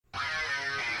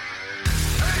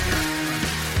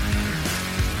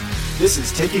This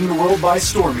is Taking the World by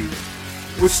Stormy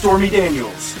with Stormy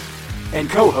Daniels and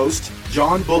co-host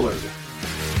John Bullard.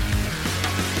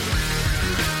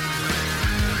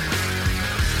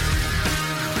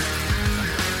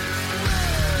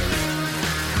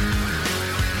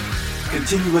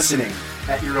 Continue listening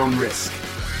at your own risk.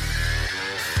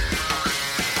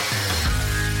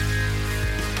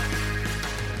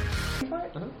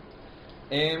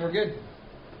 And we're good.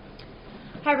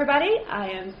 Hi everybody, I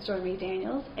am Stormy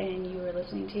Daniels and you are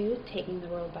listening to Taking the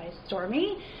World by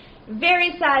Stormy.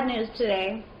 Very sad news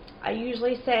today. I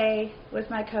usually say with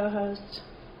my co-host,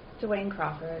 Dwayne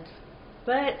Crawford,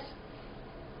 but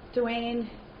Dwayne,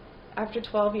 after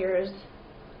 12 years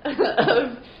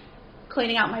of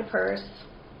cleaning out my purse,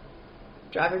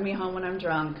 driving me home when I'm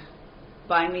drunk,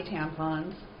 buying me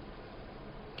tampons,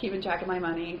 keeping track of my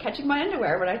money, and catching my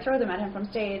underwear when I throw them at him from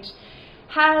stage,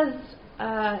 has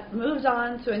moved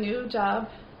on to a new job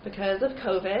because of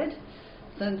COVID.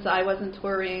 Since I wasn't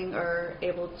touring or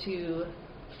able to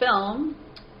film,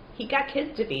 he got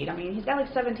kids to feed. I mean, he's got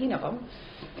like 17 of them.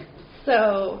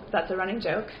 So that's a running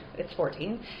joke. It's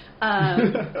 14.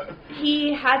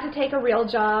 He had to take a real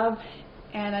job,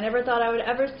 and I never thought I would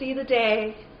ever see the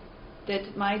day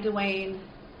that my Dwayne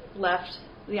left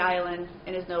the island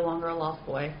and is no longer a lost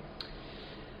boy.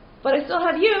 But I still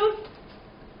have you.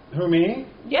 Who, me?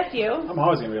 Yes, you. I'm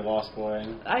always going to be a lost boy.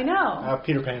 I know. I have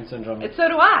Peter Pan syndrome. And so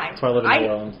do I. That's why I live in New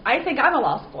Orleans. I think I'm a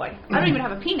lost boy. I don't even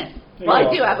have a penis. You're Well, I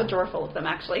lost do. I have boy. a drawer full of them,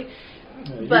 actually.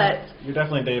 Yeah, but you're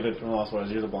definitely David from Lost Boys.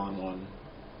 You're the blonde one.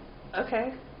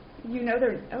 Okay. You know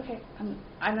they're... Okay. I'm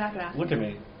not going to ask. Look at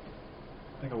me.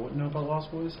 Think I wouldn't know about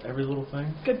Lost Boys? Every little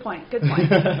thing? Good point. Good point.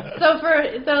 So for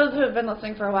those who have been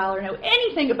listening for a while or know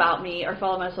anything about me or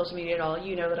follow my social media at all,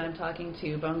 you know that I'm talking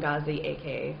to Bongazi,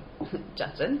 a.k.a.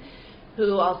 Justin,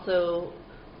 who also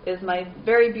is my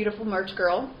very beautiful merch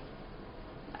girl.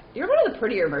 You're one of the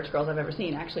prettier merch girls I've ever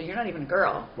seen, actually. You're not even a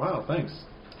girl. Wow, thanks.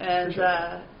 And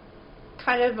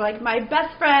kind of like my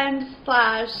best friend /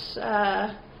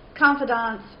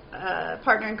 confidant,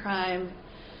 partner in crime,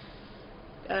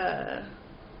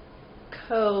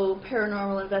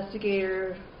 co-paranormal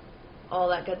investigator, all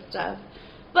that good stuff.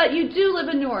 But you do live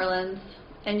in New Orleans,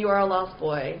 and you are a lost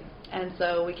boy, and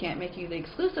so we can't make you the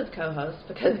exclusive co-host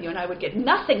because you and I would get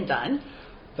nothing done.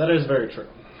 That is very true.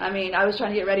 I mean, I was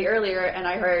trying to get ready earlier, and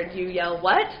I heard you yell,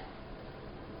 "What?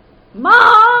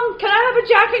 Mom, can I have a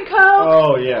Jack and Coke?"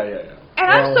 Oh, yeah.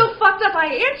 And I'm so fucked up, I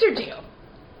answered you.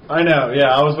 I know,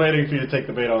 yeah. I was waiting for you to take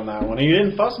the bait on that one. And you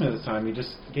didn't fuss me this time. You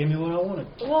just gave me what I wanted.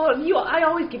 Well, I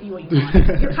always give you what you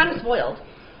want. You're kind of spoiled.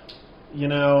 You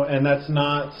know, and that's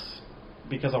not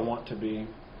because I want to be.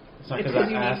 It's not because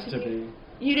I asked to be.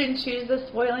 You didn't choose the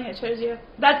spoiling, it chose you?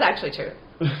 That's actually true.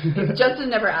 Justin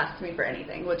never asked me for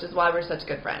anything, which is why we're such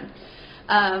good friends.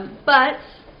 But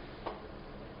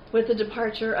with the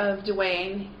departure of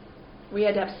Dwayne, we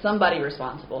had to have somebody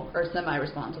responsible, or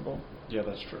semi-responsible. Yeah,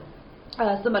 that's true.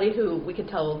 Somebody who we could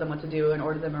tell them what to do and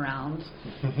order them around.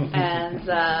 And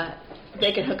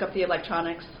they could hook up the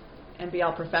electronics and be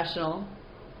all professional,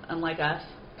 unlike us,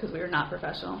 because we are not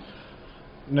professional.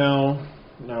 No,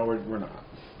 we're not.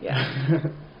 Yeah.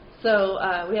 So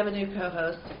we have a new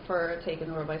co-host for Taking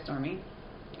the World by Stormy.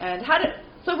 And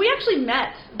so we actually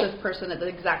met this person at the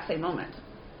exact same moment.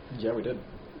 Yeah, we did.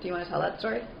 Do you want to tell that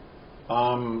story?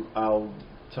 I'll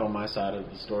tell my side of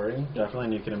the story, definitely,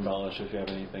 and you can embellish if you have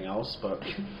anything else. But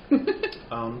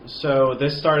so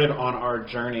this started on our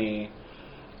journey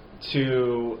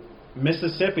to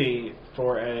Mississippi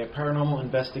for a paranormal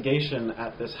investigation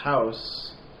at this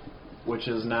house, which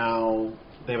is now,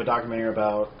 they have a documentary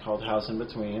about called House in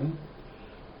Between.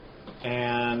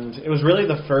 And it was really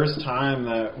the first time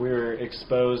that we were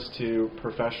exposed to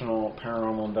professional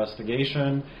paranormal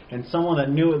investigation and someone that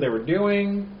knew what they were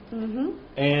doing. Mm-hmm.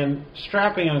 And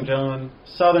strapping young gentleman,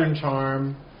 Southern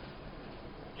charm.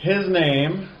 His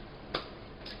name.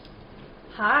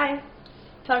 Hi.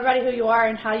 Tell everybody who you are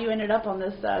and how you ended up on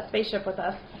this spaceship with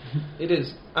us.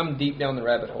 I'm deep down the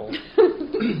rabbit hole.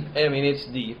 I mean, it's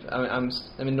deep. I'm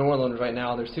in New Orleans right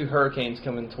now. There's 2 hurricanes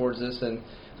coming towards us, and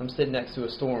I'm sitting next to a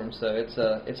storm, so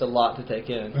it's a lot to take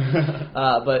in.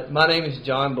 But my name is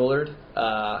John Bullard.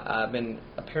 I've been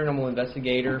a paranormal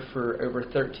investigator for over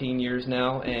 13 years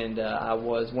now, and I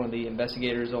was one of the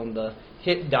investigators on the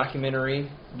hit documentary,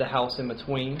 The House in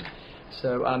Between.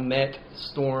 So I met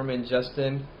Storm and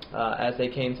Justin as they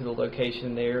came to the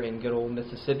location there in good old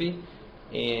Mississippi,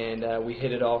 and we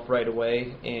hit it off right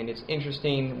away. And it's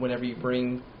interesting whenever you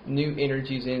bring new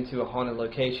energies into a haunted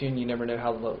location. You never know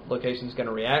how the location's going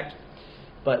to react.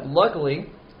 But luckily,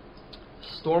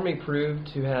 Stormy proved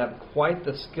to have quite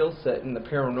the skill set in the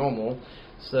paranormal,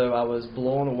 So I was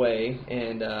blown away,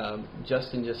 and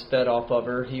Justin just fed off of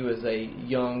her. He was a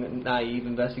young, naive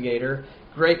investigator,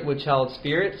 great with child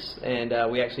spirits, and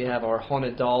we actually have our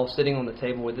haunted doll sitting on the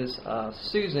table with us,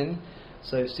 Susan.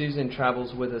 So Susan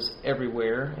travels with us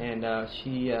everywhere, and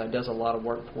she does a lot of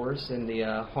work for us in the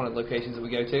haunted locations that we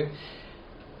go to.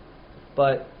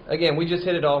 But again, we just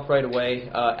hit it off right away.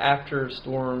 After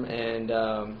Storm and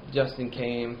Justin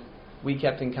came, we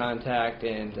kept in contact,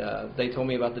 and they told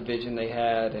me about the vision they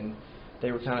had, and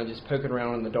they were kind of just poking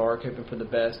around in the dark, hoping for the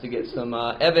best to get some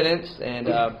evidence. And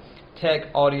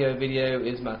tech, audio, video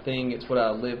is my thing. It's what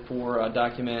I live for,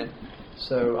 document.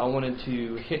 So I wanted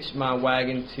to hitch my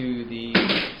wagon to the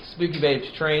Spooky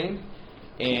Babes train,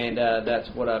 and that's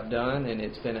what I've done, and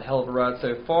it's been a hell of a ride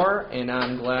so far, and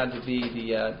I'm glad to be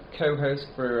the co-host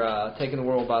for Taking the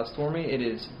World by Stormy. It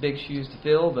is big shoes to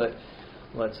fill, but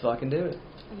let's fucking do it.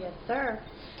 Yes, sir.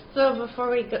 So before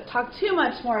we talk too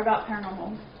much more about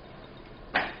paranormal,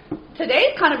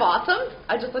 today's kind of awesome.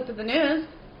 I just looked at the news,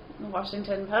 the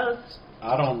Washington Post.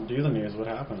 I don't do the news. What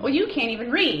happened? Well, you can't even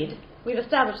read. We've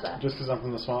established that. Just because I'm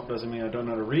from the swamp doesn't mean I don't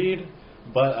know how to read,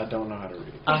 but I don't know how to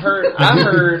read. I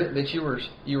heard that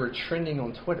you were trending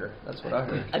on Twitter. That's what I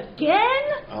heard. Again?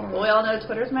 I don't know. We all know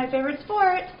Twitter's my favorite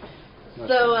sport.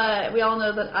 So we all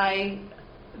know that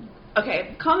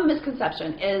okay, common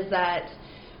misconception is that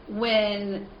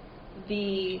when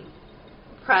the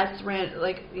press ran,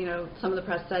 some of the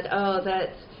press said,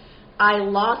 that I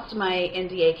lost my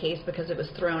NDA case because it was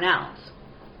thrown out.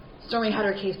 Stormy had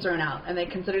her case thrown out, and they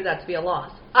considered that to be a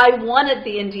loss. I wanted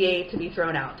the NDA to be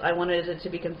thrown out. I wanted it to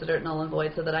be considered null and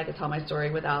void so that I could tell my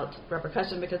story without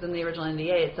repercussion, because in the original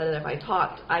NDA it said that if I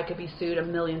talked, I could be sued $1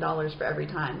 million for every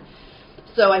time.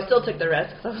 So I still took the risk,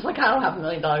 because I was like, I don't have $1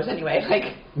 million anyway.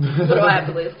 What do I have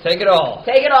to lose? Take it all.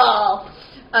 Take it all.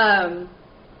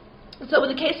 So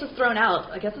when the case was thrown out,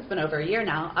 I guess it's been over a year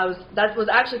now, that was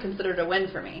actually considered a win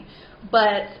for me.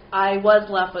 But I was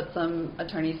left with some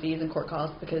attorney's fees and court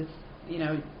costs because,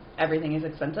 everything is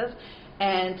expensive.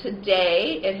 And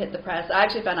today it hit the press. I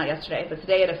actually found out yesterday, but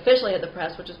today it officially hit the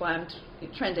press, which is why I'm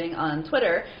trending on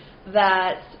Twitter,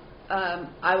 that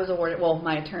I was awarded,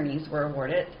 my attorneys were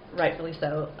awarded, rightfully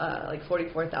so,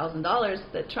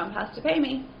 $44,000 that Trump has to pay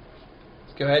me.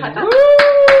 Let's go ahead. High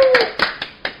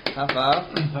High five.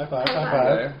 High five, high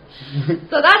five.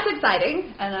 So that's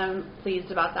exciting, and I'm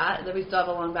pleased about that. That we still have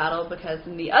a long battle, because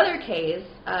in the other case,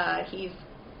 he's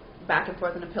back and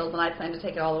forth in appeals, and I plan to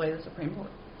take it all the way to the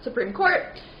Supreme Court,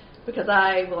 because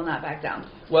I will not back down.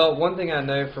 Well, one thing I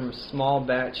know from small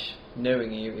batch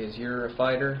knowing you is you're a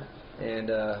fighter,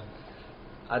 and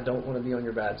I don't want to be on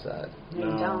your bad side. No,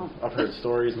 you don't. I've heard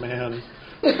stories, man.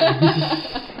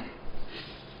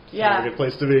 Yeah. Not a good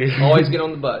place to be. Always get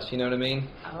on the bus, you know what I mean?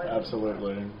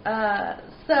 Absolutely.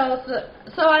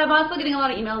 So I'm also getting a lot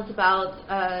of emails about,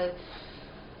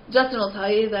 Justin will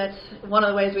tell you that one of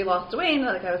the ways we lost Dwayne,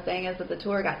 like I was saying, is that the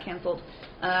tour got canceled.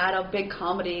 At a big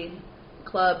comedy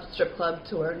club, strip club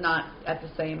tour, not at the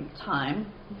same time,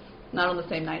 not on the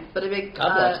same nights, but a big...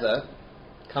 I've watched that.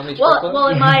 Comedy strip club? Well,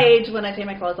 in my age, when I take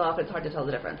my clothes off, it's hard to tell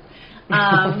the difference.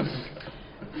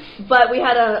 But we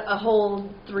had a whole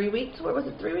 3 week tour. Was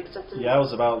it 3 weeks, Justin? Yeah, it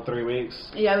was about 3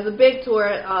 weeks. Yeah, it was a big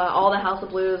tour. All the House of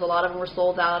Blues, a lot of them were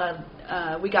sold out.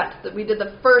 We did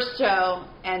the first show,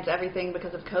 and everything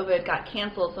because of COVID got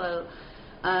canceled. So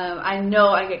I know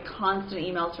I get constant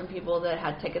emails from people that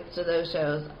had tickets to those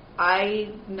shows.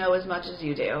 I know as much as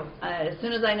you do. As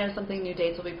soon as I know something, new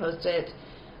dates will be posted.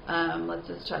 Let's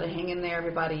just try to hang in there,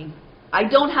 everybody. I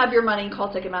don't have your money.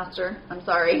 Call Ticketmaster. I'm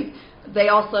sorry.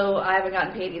 I haven't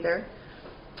gotten paid either.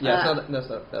 Yeah,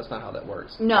 that's not how that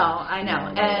works. No, I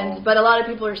know. But a lot of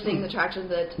people are seeing the traction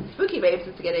that Spooky Babes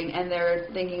is getting, and they're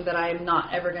thinking that I'm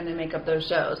not ever going to make up those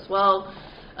shows. Well,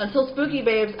 until Spooky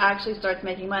Babes actually starts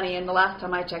making money, and the last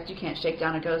time I checked, you can't shake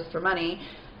down a ghost for money,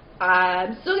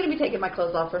 I'm still going to be taking my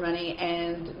clothes off for money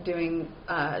and doing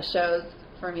shows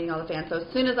for meeting all the fans. So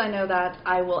as soon as I know that,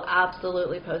 I will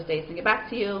absolutely post dates and get back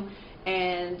to you.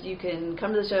 And you can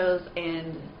come to the shows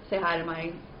and say hi to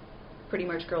my pretty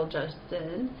merch girl,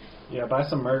 Justin. Yeah, buy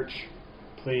some merch,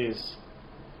 please.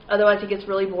 Otherwise, he gets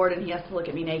really bored and he has to look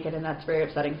at me naked, and that's very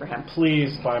upsetting for him.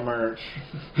 Please buy merch.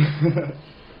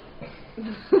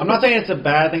 I'm not saying it's a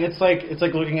bad thing. It's like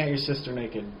looking at your sister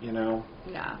naked,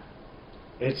 Yeah.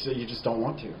 You just don't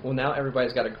want to. Well, now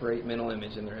everybody's got a great mental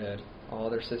image in their head. All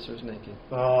their sisters naked.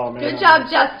 Oh, man. Good job,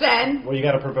 Justin. Well, you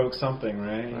got to provoke something,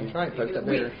 right? That's right. Poke that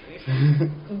beer.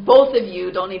 Both of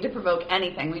you don't need to provoke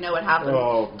anything. We know what happens.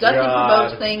 Oh, Justin God.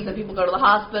 provokes things, and people go to the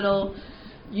hospital.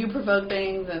 You provoke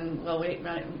things, and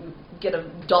get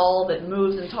a doll that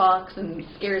moves and talks and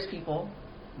scares people.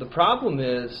 the problem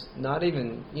is not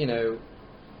even,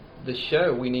 the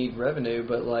show, we need revenue,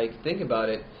 but like, think about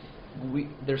it.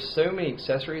 There's so many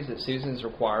accessories that Susan's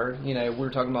required. We were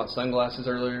talking about sunglasses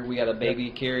earlier. We got a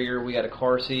baby carrier. We got a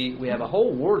car seat. We have a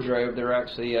whole wardrobe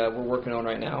that we're working on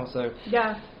right now. So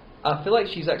yeah, I feel like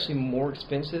she's actually more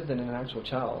expensive than an actual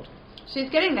child. She's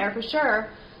getting there for sure.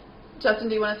 Justin,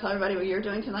 do you want to tell everybody what you're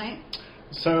doing tonight?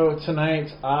 So tonight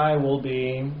I will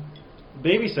be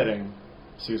babysitting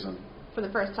Susan. For the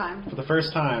first time. For the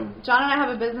first time. John and I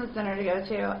have a business dinner to go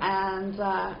to,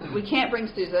 and we can't bring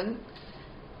Susan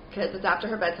because it's after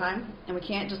her bedtime, and we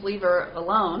can't just leave her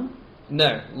alone.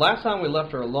 No. Last time we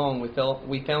left her alone,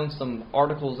 we found some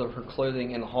articles of her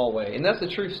clothing in the hallway, and that's a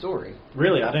true story.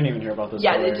 Really? I didn't even hear about this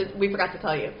story. We forgot to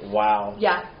tell you. Wow.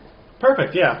 Yeah.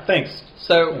 Perfect, yeah, thanks.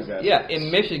 So, Thanks, guys. yeah,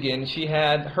 in Michigan, she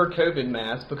had her COVID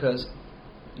mask because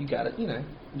you got it, and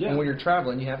when you're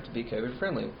traveling, you have to be COVID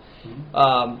friendly.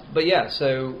 Mm-hmm. But yeah,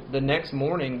 so the next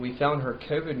morning we found her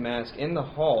COVID mask in the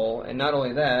hall, and not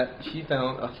only that, she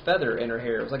found a feather in her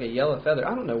hair. It was like a yellow feather.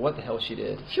 I don't know what the hell she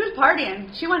did. She was partying.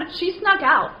 She snuck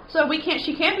out. So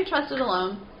she can't be trusted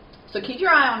alone. So keep your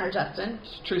eye on her, Justin.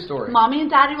 It's a true story. Mommy and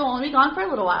Daddy will only be gone for a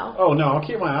little while. Oh no, I'll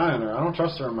keep my eye on her. I don't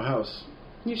trust her in my house.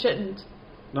 You shouldn't.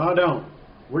 No, I don't.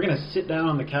 We're gonna sit down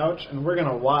on the couch and we're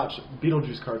gonna watch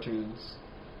Beetlejuice cartoons.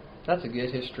 That's a good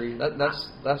history.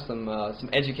 That's some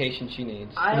education she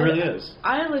needs. It really is.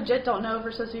 I legit don't know if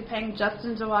we're supposed to be paying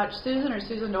Justin to watch Susan or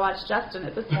Susan to watch Justin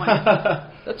at this point.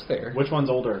 That's fair. Which one's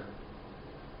older?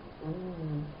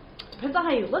 Depends on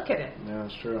how you look at it. Yeah,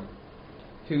 that's true.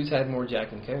 Who's had more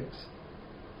Jack and Cokes?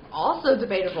 Also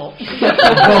debatable.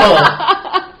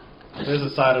 There's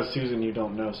a side of Susan you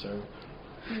don't know, sir.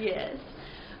 Yes.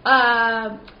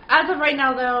 As of right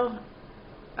now, though,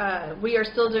 we are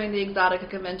still doing the Exotica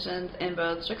conventions in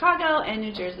both Chicago and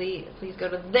New Jersey. Please go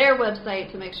to their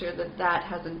website to make sure that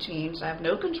hasn't changed. I have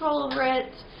no control over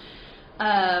it.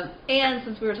 And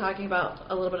since we were talking about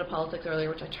a little bit of politics earlier,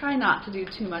 which I try not to do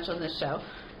too much on this show,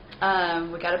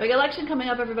 we got a big election coming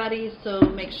up, everybody, so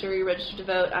make sure you register to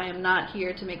vote. I am not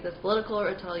here to make this political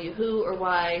or tell you who or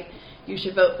why you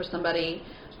should vote for somebody,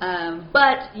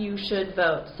 but you should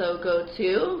vote. So go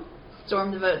to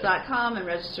stormthevote.com and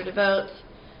register to vote.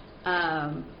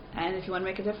 And if you want to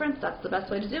make a difference, that's the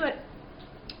best way to do it.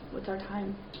 What's our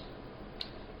time?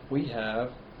 We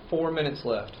have 4 minutes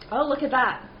left. Oh, look at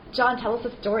that. John, tell us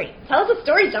a story. Tell us a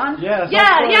story, John. Yeah.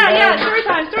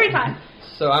 Story time.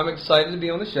 So I'm excited to be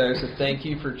on the show, so thank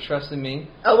you for trusting me.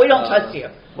 Oh, we don't trust you.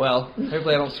 Well,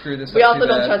 hopefully I don't screw this up. We also too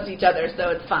don't bad. trust each other, so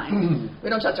it's fine. We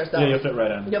don't trust ourselves. Yeah, you'll fit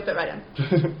right in. You'll fit right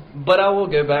in. But I will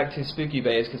go back to Spooky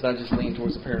Babes because I just lean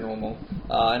towards the paranormal.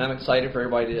 And I'm excited for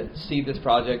everybody to see this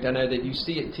project. I know that you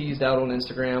see it teased out on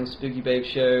Instagram, Spooky Babe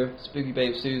Show, Spooky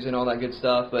Babe Susan, all that good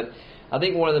stuff. But I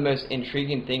think one of the most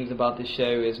intriguing things about this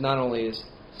show is not only is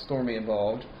Stormy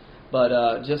involved,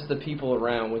 but just the people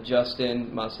around with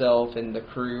Justin, myself, and the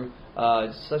crew.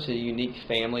 It's such a unique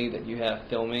family that you have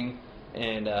filming,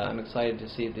 and I'm excited to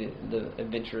see the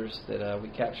adventures that we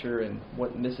capture and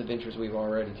what misadventures we've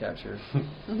already captured.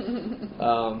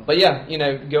 But yeah,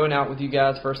 going out with you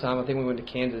guys first time, I think we went to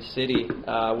Kansas City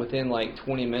within like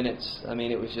 20 minutes. I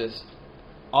mean, it was just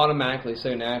automatically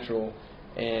so natural,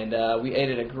 and we ate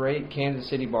at a great Kansas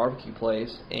City barbecue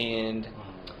place, and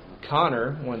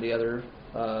Connor, one of the other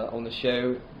on the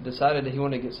show, decided that he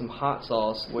wanted to get some hot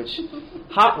sauce, which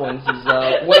Hot Ones is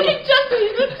Look at Justin,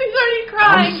 he's already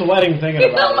crying. I'm sweating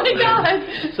thinking about it. Oh my god.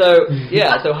 So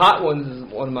yeah, so Hot Ones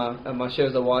is one of my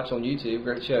shows I watch on YouTube.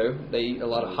 Great show. They eat a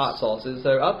lot of hot sauces.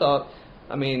 So I thought,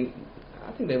 I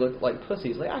think they look like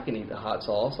pussies. Like, I can eat the hot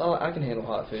sauce. I can handle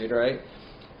hot food, right?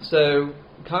 So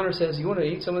Connor says, "You want to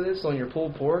eat some of this on your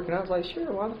pulled pork?" And I was like,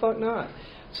 "Sure, why the fuck not?"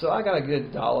 So I got a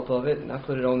good dollop of it, and I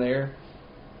put it on there.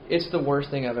 It's the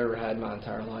worst thing I've ever had in my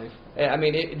entire life. I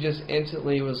mean, it just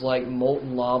instantly was like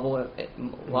molten lava.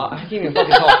 I can't even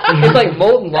fucking talk. It's like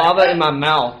molten lava in my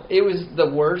mouth. It was the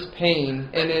worst pain.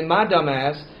 And then my dumb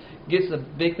ass gets a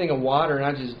big thing of water, and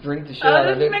I just drink the shit out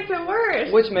of it. This makes it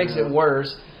worse. Which makes it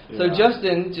worse. So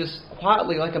Justin just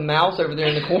quietly, like a mouse over there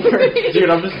in the corner. Dude,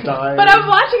 I'm just dying. But I'm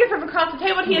watching it from across the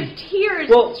table, and he has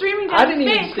tears streaming down his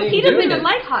face because he doesn't even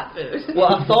like hot food. Well,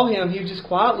 I saw him. He just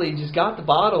quietly just got the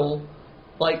bottle.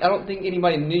 Like, I don't think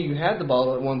anybody knew you had the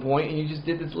bottle at one point, and you just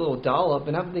did this little dollop.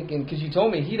 And I'm thinking, because you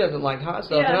told me he doesn't like hot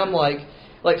stuff, and I'm like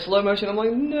slow motion. I'm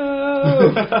like,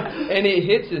 no, and it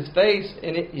hits his face,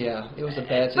 and it was a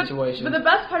bad situation. But the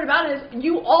best part about it is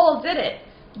you all did it.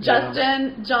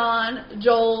 Justin, John,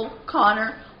 Joel,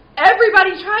 Connor,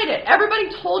 Everybody tried it. Everybody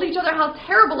told each other how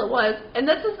terrible it was. And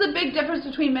this is the big difference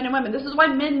between men and women. This is why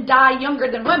men die younger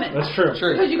than women. That's true.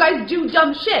 Because you guys do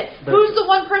dumb shit. But Who's the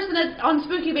one person on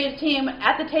Spooky Babe's team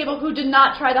at the table who did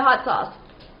not try the hot sauce?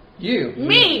 You.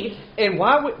 Me. And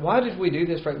why did we do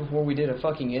this right before we did a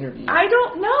fucking interview? I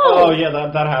don't know. Oh, yeah,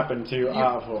 that happened too.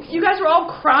 You guys were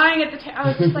all crying at the table. I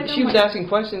was just like, She was asking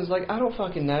questions like, I don't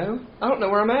fucking know. I don't know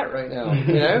where I'm at right now,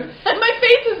 you know? And my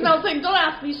face is melting. Don't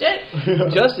ask me shit.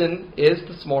 Justin is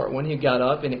the smart one. He got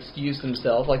up and excused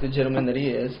himself like the gentleman that he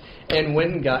is and went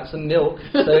and got some milk.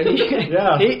 So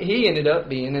he ended up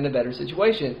being in a better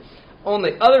situation. On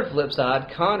the other flip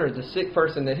side, Connor, the sick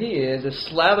person that he is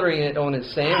slathering it on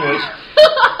his sandwich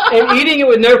and eating it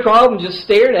with no problem, just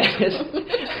stared at it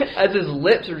as his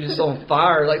lips are just on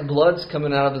fire, like blood's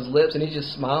coming out of his lips, and he's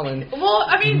just smiling. Well,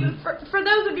 I mean, for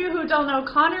those of you who don't know,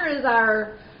 Connor is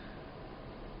our...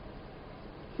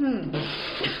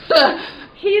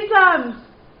 He's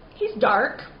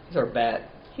dark. He's our bat.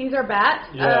 He's our bat.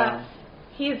 Yeah.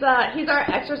 He's our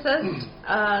exorcist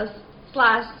 /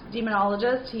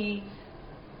 demonologist.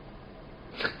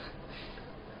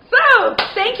 So,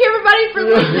 thank you everybody for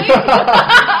listening.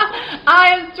 I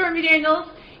am Stormy Daniels,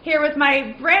 here with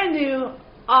my brand new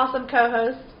awesome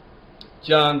co-host,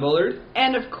 John Bullard.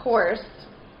 And of course...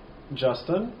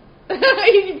 Justin?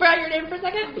 You brought your name for a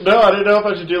second? No, I didn't know if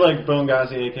I should do like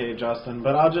Bongazi, aka Justin,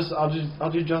 but I'll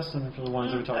do Justin for the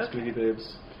ones who talk Spooky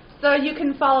Babes. So you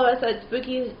can follow us at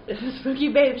Spooky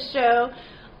Babes Show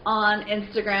on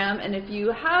Instagram, and if you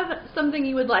have something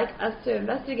you would like us to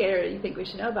investigate or you think we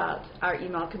should know about, our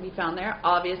email can be found there.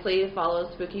 Obviously, follow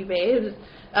Spooky Babes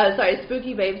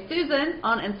Susan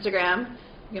on Instagram.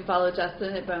 You can follow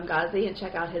Justin at Bongazi and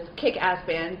check out his kick-ass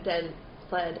band, Dead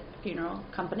Sled Funeral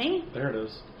Company. There it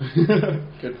is. Good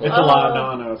It's a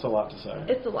lot. No, it's a lot to say.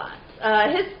 It's a lot.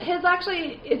 His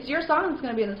actually, it's your song that's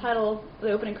going to be in the title,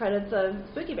 the opening credits of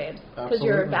Spooky Babes, because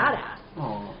you're a badass.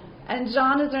 Aww. And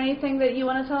John, is there anything that you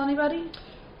want to tell anybody?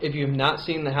 If you have not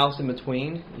seen The House in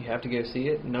Between, you have to go see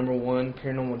it. #1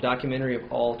 paranormal documentary of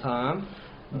all time.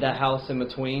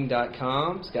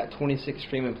 TheHouseInBetween.com. It's got 26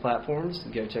 streaming platforms.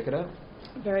 Go check it out.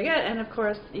 Very good. And of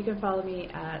course, you can follow me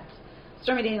at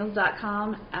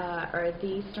StormyDaniels.com or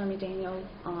the Stormy Daniels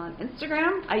on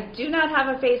Instagram. I do not have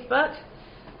a Facebook,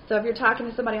 so if you're talking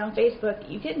to somebody on Facebook,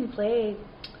 you can play.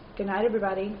 Good night,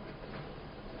 everybody.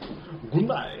 Good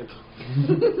night.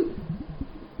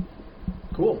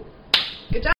 Cool.